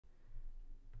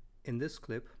In this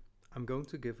clip, I'm going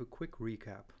to give a quick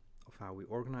recap of how we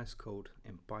organize code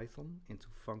in Python into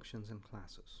functions and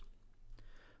classes.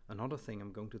 Another thing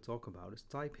I'm going to talk about is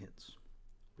type hints,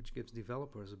 which gives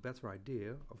developers a better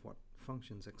idea of what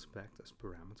functions expect as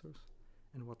parameters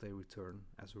and what they return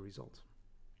as a result.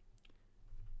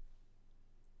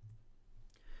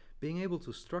 Being able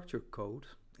to structure code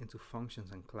into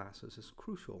functions and classes is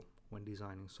crucial when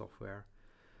designing software.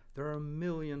 There are a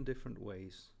million different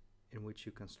ways in which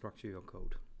you can structure your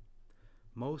code.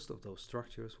 Most of those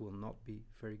structures will not be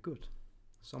very good.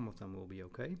 Some of them will be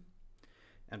okay,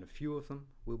 and a few of them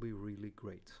will be really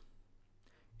great.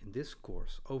 In this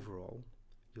course, overall,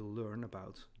 you'll learn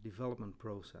about development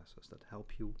processes that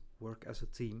help you work as a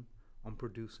team on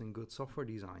producing good software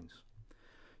designs.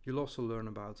 You'll also learn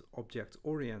about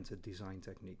object-oriented design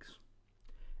techniques.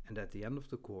 And at the end of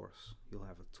the course, you'll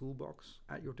have a toolbox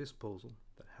at your disposal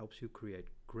that helps you create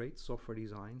great software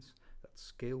designs that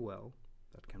scale well,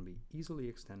 that can be easily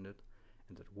extended,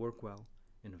 and that work well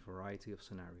in a variety of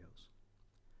scenarios.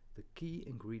 The key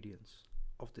ingredients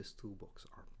of this toolbox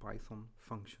are Python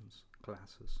functions,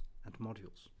 classes, and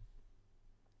modules.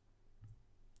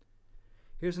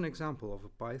 Here's an example of a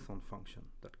Python function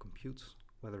that computes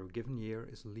whether a given year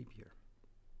is a leap year.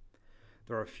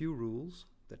 There are a few rules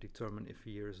that determine if a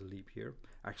year is a leap year.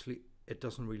 Actually, it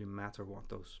doesn't really matter what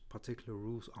those particular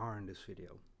rules are in this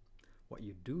video. What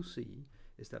you do see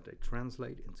is that they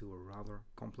translate into a rather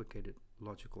complicated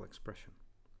logical expression.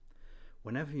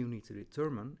 Whenever you need to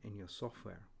determine in your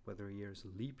software whether a year is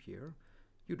a leap year,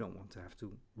 you don't want to have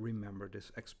to remember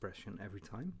this expression every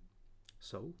time.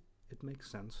 So it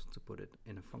makes sense to put it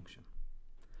in a function.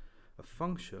 A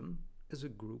function is a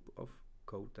group of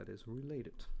code that is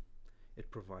related. It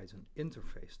provides an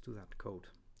interface to that code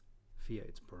via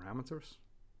its parameters,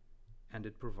 and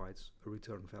it provides a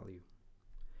return value.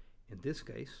 In this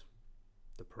case,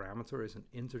 the parameter is an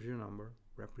integer number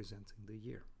representing the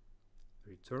year.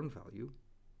 The return value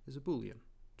is a boolean,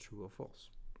 true or false.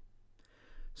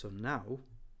 So now,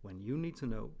 when you need to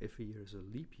know if a year is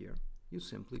a leap year, you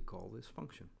simply call this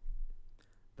function.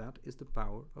 That is the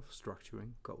power of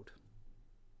structuring code.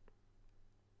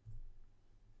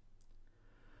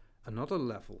 Another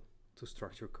level to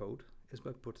structure code is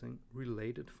by putting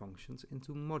related functions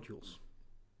into modules.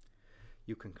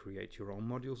 You can create your own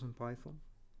modules in Python,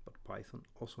 but Python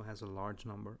also has a large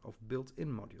number of built-in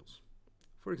modules.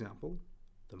 For example,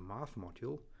 the math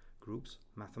module groups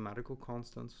mathematical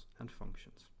constants and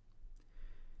functions.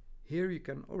 Here you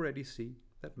can already see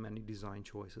that many design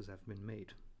choices have been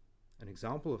made. An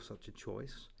example of such a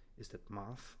choice is that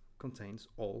math contains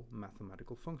all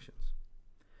mathematical functions.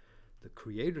 The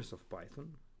creators of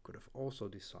Python could have also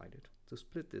decided to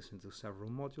split this into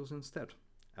several modules instead: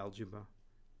 algebra,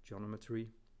 geometry,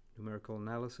 numerical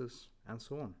analysis, and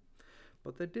so on.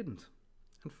 But they didn't,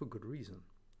 and for good reason.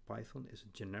 Python is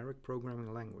a generic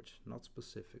programming language, not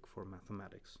specific for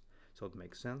mathematics, so it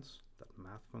makes sense that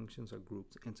math functions are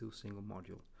grouped into a single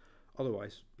module.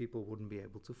 Otherwise, people wouldn't be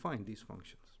able to find these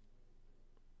functions.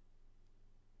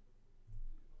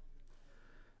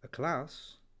 A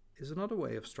class is another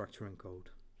way of structuring code.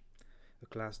 A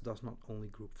class does not only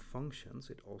group functions,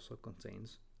 it also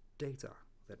contains data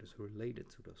that is related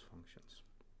to those functions.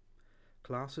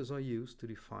 Classes are used to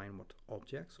define what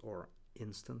objects or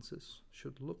instances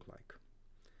should look like.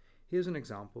 Here's an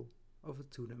example of a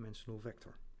two-dimensional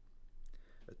vector.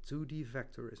 A 2D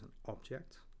vector is an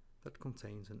object that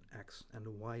contains an x and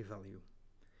a y value.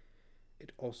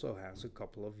 It also has a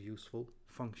couple of useful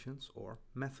functions or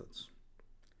methods,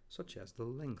 such as the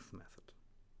length method.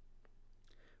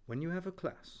 When you have a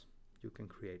class, you can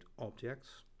create objects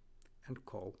and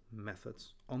call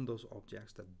methods on those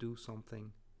objects that do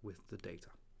something with the data.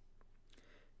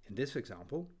 In this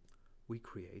example, we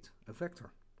create a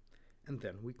vector, and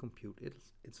then we compute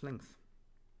its length.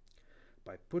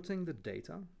 By putting the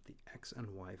data, the x and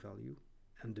y value,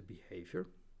 and the behavior,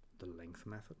 the length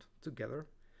method, together,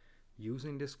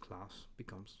 using this class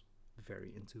becomes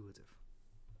very intuitive.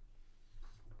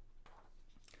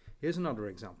 Here's another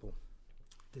example.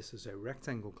 This is a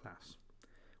rectangle class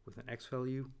with an x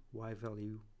value, y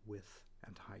value, width,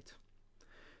 and height.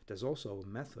 There's also a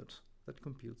method that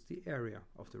computes the area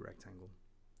of the rectangle,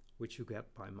 which you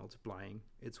get by multiplying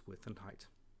its width and height.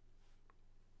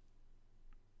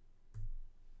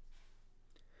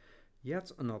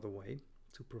 Yet another way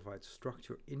to provide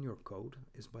structure in your code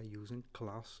is by using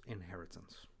class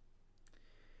inheritance.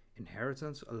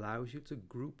 Inheritance allows you to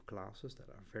group classes that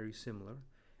are very similar,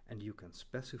 and you can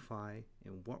specify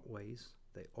in what ways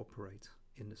they operate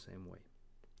in the same way.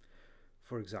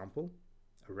 For example,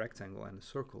 a rectangle and a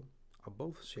circle are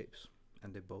both shapes,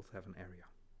 and they both have an area.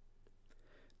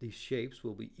 These shapes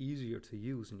will be easier to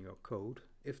use in your code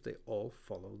if they all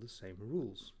follow the same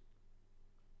rules.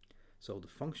 So the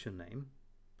function name,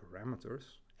 parameters,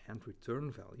 and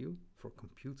return value for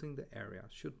computing the area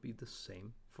should be the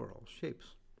same for all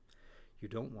shapes. You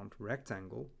don't want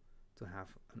rectangle to have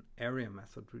an area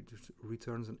method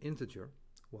returns an integer,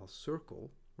 while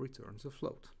circle returns a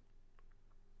float.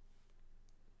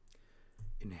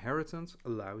 Inheritance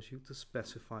allows you to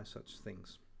specify such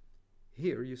things.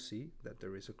 Here you see that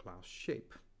there is a class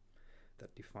shape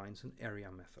that defines an area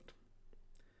method.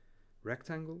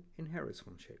 Rectangle inherits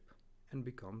from shape and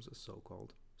becomes a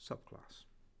so-called subclass.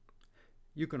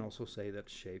 You can also say that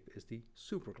shape is the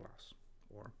superclass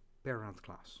or parent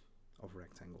class of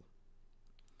rectangle.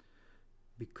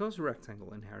 Because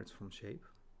rectangle inherits from shape,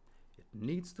 it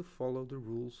needs to follow the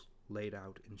rules laid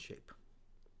out in shape.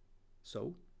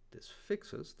 So this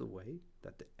fixes the way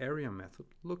that the area method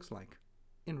looks like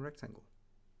in rectangle.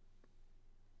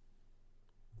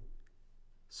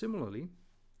 Similarly,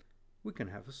 we can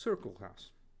have a circle class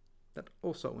that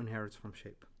also inherits from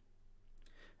shape.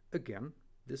 Again,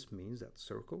 this means that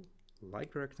circle,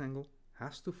 like rectangle,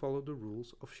 has to follow the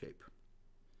rules of shape.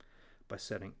 By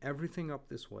setting everything up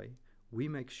this way, we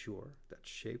make sure that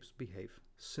shapes behave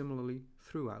similarly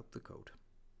throughout the code.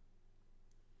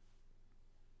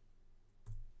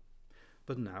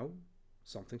 But now,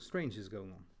 something strange is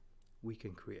going on. We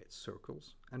can create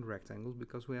circles and rectangles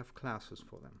because we have classes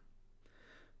for them.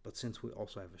 But since we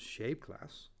also have a shape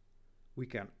class, we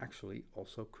can actually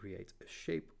also create a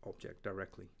shape object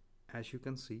directly, as you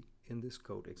can see in this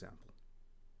code example.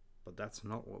 But that's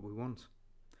not what we want.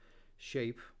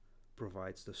 Shape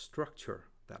provides the structure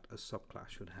that a subclass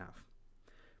should have.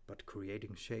 But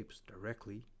creating shapes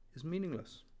directly is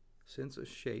meaningless, since a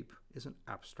shape is an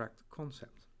abstract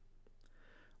concept.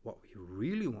 What we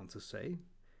really want to say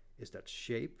is that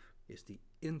shape is the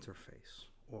interface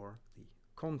or the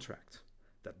contract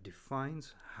that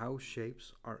defines how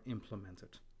shapes are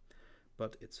implemented,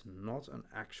 but it's not an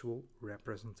actual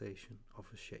representation of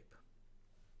a shape.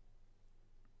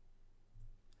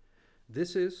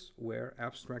 This is where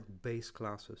abstract base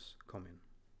classes come in.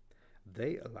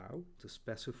 They allow to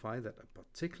specify that a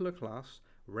particular class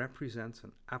represents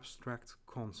an abstract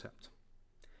concept,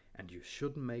 and you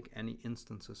shouldn't make any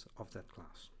instances of that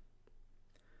class.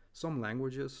 Some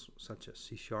languages, such as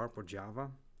C# or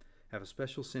Java, have a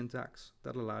special syntax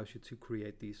that allows you to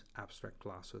create these abstract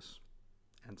classes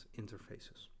and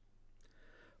interfaces.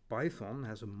 Python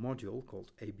has a module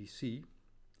called ABC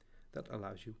that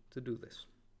allows you to do this.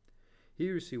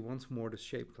 Here you see once more the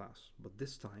shape class, but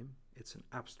this time it's an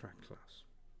abstract class.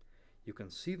 You can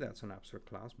see that's an abstract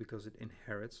class because it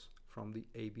inherits from the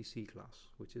ABC class,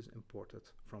 which is imported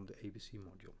from the ABC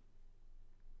module.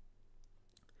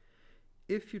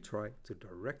 If you try to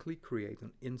directly create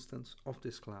an instance of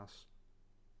this class,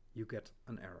 you get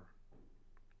an error.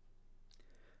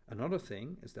 Another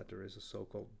thing is that there is a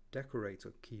so-called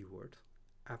decorator keyword,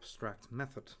 abstract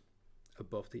method,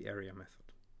 above the area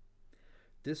method.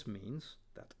 This means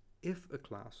that if a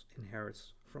class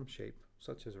inherits from shape,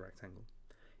 such as a rectangle,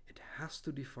 it has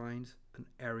to define an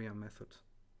area method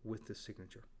with this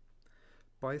signature.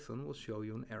 Python will show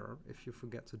you an error if you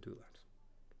forget to do that.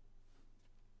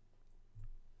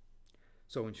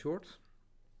 So in short,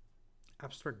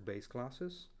 abstract base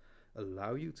classes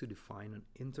allow you to define an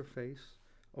interface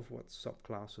of what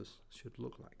subclasses should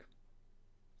look like.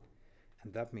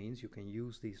 And that means you can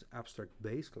use these abstract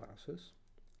base classes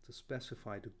to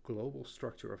specify the global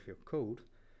structure of your code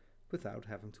without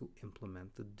having to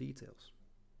implement the details.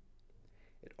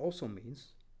 It also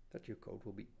means that your code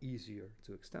will be easier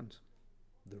to extend.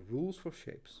 The rules for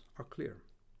shapes are clear,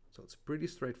 so it's pretty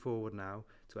straightforward now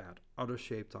to add other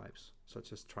shape types,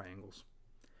 such as triangles.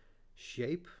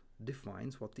 Shape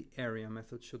defines what the area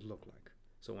method should look like,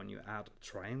 so when you add a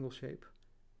triangle shape,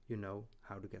 you know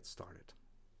how to get started.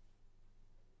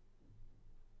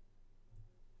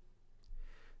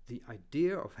 The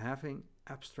idea of having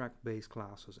abstract base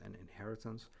classes and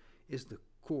inheritance is the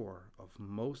core of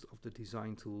most of the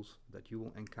design tools that you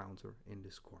will encounter in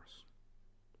this course.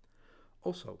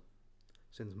 Also,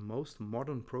 since most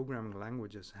modern programming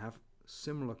languages have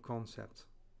similar concepts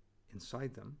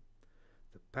inside them,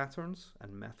 the patterns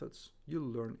and methods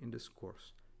you'll learn in this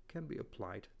course can be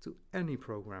applied to any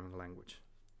programming language,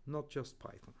 not just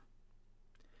Python.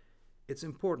 It's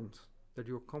important that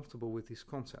you're comfortable with these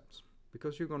concepts,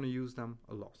 because you're going to use them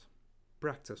a lot.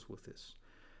 Practice with this.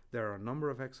 There are a number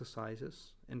of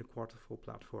exercises in the Quarterful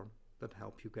platform that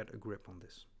help you get a grip on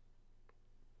this.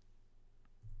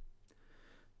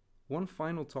 One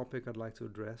final topic I'd like to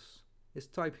address is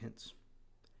type hints.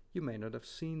 You may not have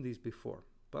seen these before,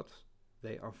 but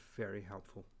They are very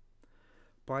helpful.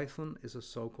 Python is a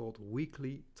so-called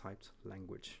weakly typed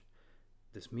language.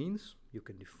 This means you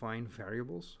can define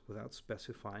variables without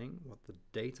specifying what the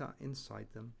data inside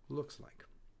them looks like.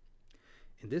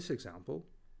 In this example,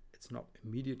 it's not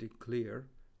immediately clear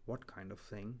what kind of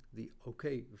thing the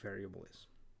OK variable is.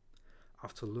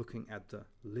 After looking at the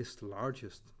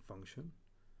listLargest function,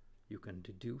 you can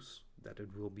deduce that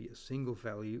it will be a single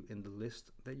value in the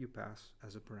list that you pass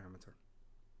as a parameter.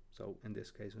 So in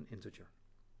this case, an integer.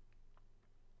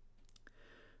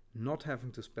 Not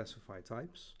having to specify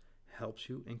types helps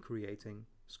you in creating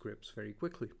scripts very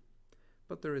quickly.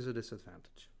 But there is a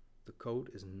disadvantage. The code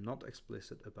is not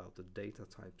explicit about the data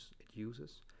types it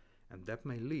uses, and that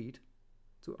may lead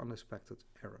to unexpected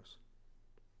errors.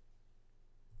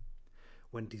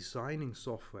 When designing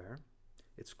software,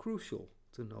 it's crucial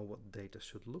to know what data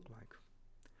should look like.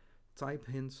 Type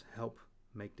hints help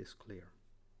make this clear.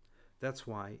 That's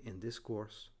why in this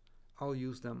course, I'll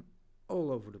use them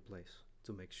all over the place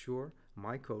to make sure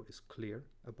my code is clear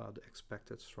about the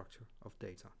expected structure of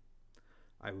data.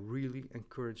 I really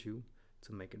encourage you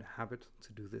to make it a habit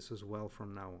to do this as well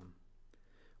from now on,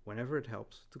 whenever it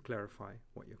helps to clarify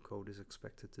what your code is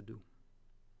expected to do.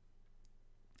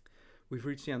 We've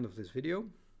reached the end of this video.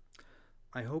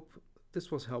 I hope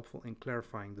this was helpful in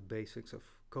clarifying the basics of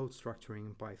code structuring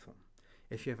in Python.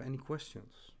 If you have any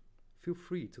questions, feel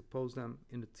free to post them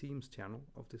in the Teams channel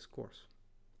of this course.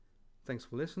 Thanks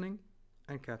for listening,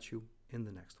 and catch you in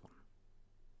the next one.